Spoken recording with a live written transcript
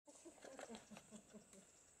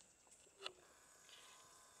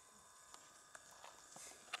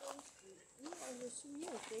Yes, she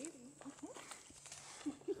is, baby.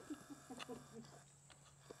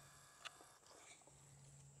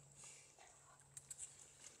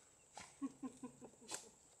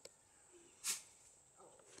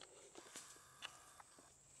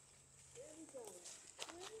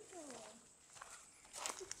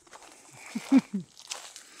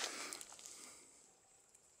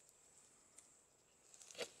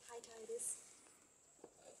 Hi, Titus.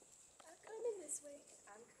 I'm coming this way.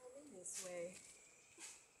 I'm coming this way.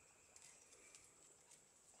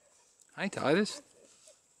 Hi, Titus.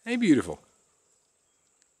 Hey, beautiful. Do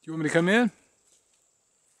you want me to come in?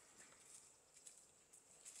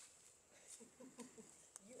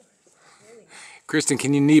 Kristin,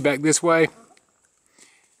 can you knee back this way?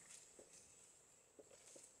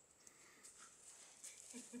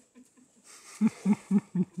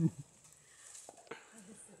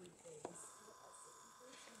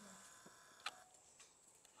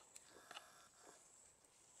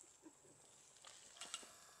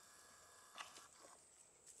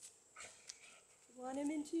 You want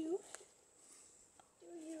him in too? Do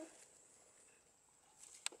you?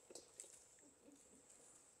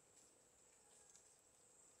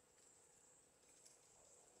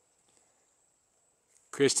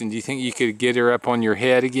 Kristin, do you think you could get her up on your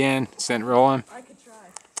head again, scent rolling? I could try.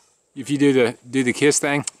 If you do the kiss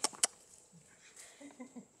thing.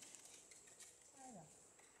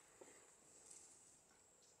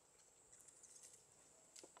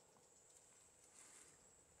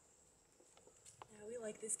 Yeah, we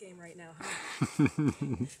like this game right now, huh?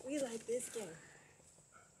 We like this game.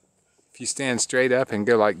 If you stand straight up and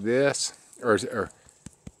go like this, or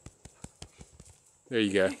there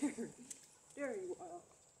you go. There you are.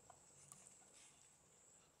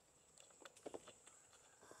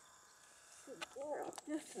 Good girl.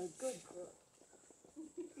 That's a good girl.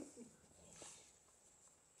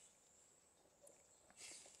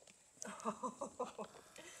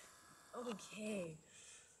 Okay.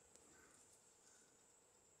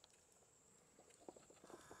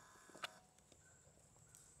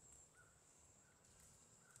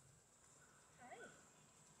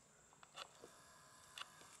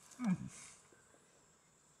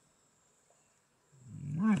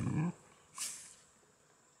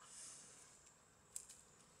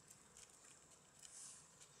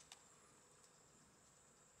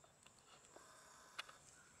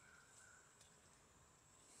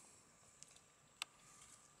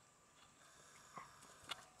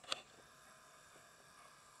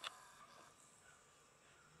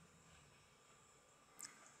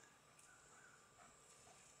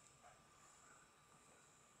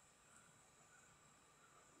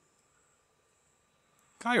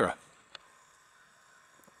 Kyra.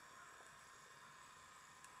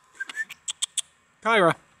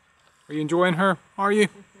 Kyra, are you enjoying her? Are you?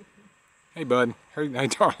 Hey, bud. Hey,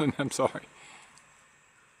 darling, I'm sorry.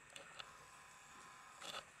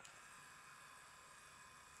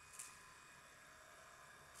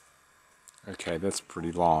 Okay, that's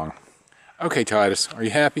pretty long. Okay, Titus, are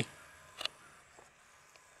you happy?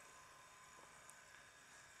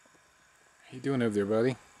 How you doing over there,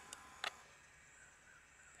 buddy?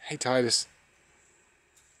 Hey, Titus.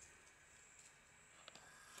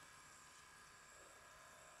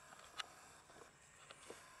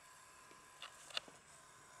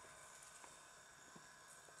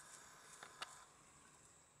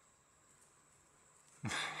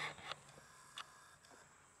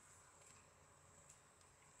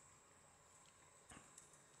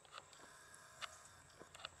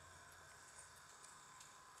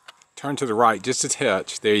 Turn to the right, just a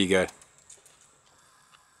touch. There you go.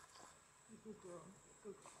 Good girl.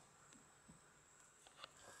 Good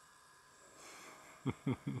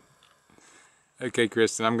girl. Okay,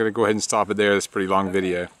 Kristin, I'm going to go ahead and stop it there. That's a pretty long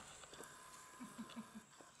video.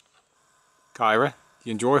 Kyra,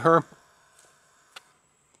 you enjoy her?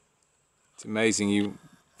 It's amazing you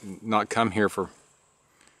not come here for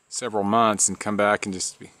several months and come back and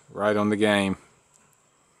just be right on the game.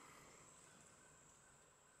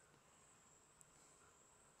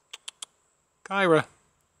 Kyra.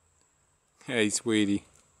 Hey, sweetie.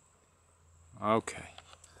 Okay.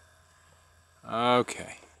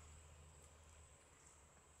 Okay.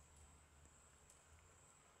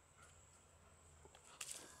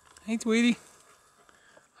 Hey, sweetie.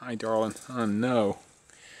 Hi, darling. Oh, no.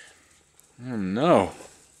 Oh, no.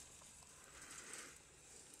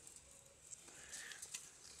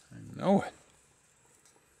 I know it.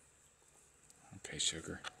 Okay,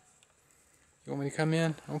 sugar. You want me to come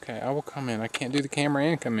in? Okay, I will come in. I can't do the camera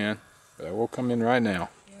and come in, but I will come in right now.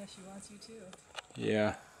 Yeah, she wants you too.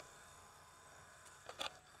 Yeah.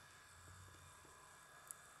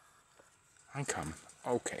 I'm coming.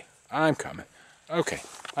 Okay. I'm coming. Okay.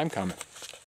 I'm coming.